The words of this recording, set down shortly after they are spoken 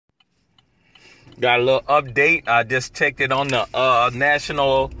Got a little update. I just checked it on the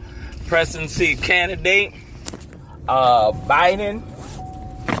national presidency candidate. Biden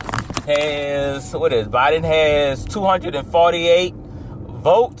has 248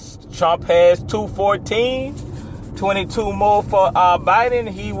 votes. Trump has 214. 22 more for Biden.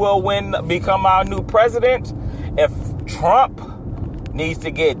 He will become our new president. If Trump needs to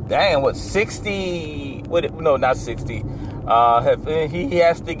get 60. No, not 60. He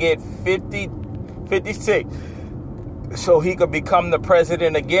has to get 56. So he could become the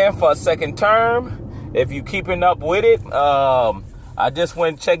president again for a second term. If you keeping up with it, I just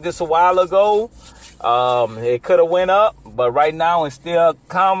went and checked this a while ago. It could have went up, but right now it's still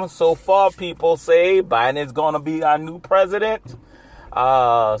common. So far, people say Biden is going to be our new president.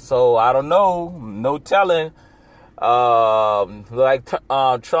 So I don't know. No telling. Trump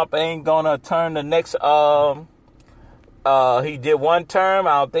ain't going to turn the next... he did one term.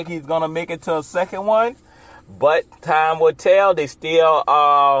 I don't think he's going to make it to a second one. But time will tell. They still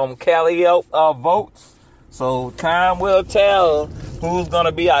tally out votes. So time will tell who's going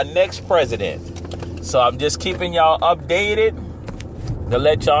to be our next president. So I'm just keeping y'all updated to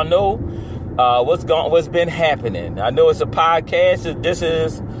let y'all know what's been happening. I know it's a podcast. This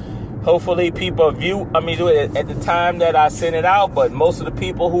is hopefully people view. I mean, at the time that I sent it out, but most of the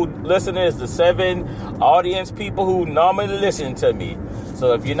people who listen is the 7 audience people who normally listen to me.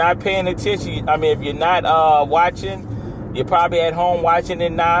 So if you're not paying attention, if you're not watching, you're probably at home watching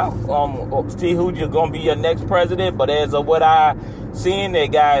it now. See who's going to be your next president. But as of what I seen, they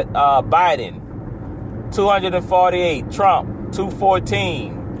got Biden, 248, Trump,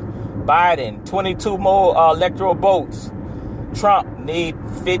 214, Biden, 22 more electoral votes. Trump need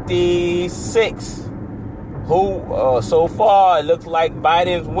 56. So far, it looks like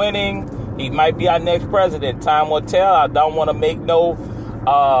Biden's winning. He might be our next president. Time will tell. I don't want to make no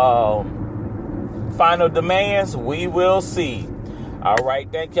final demands. We will see. All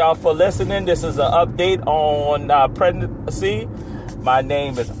right. Thank y'all for listening. This is an update on presidency. My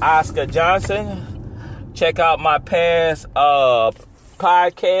name is Oscar Johnson. Check out my past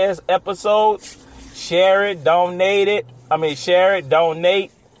podcast episodes. Share it, donate. Check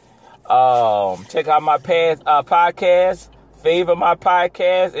out my past podcast. Favor my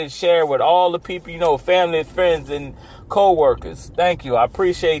podcast and share with all the people you know, family, friends, and co-workers. Thank you. I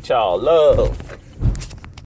appreciate y'all. Love.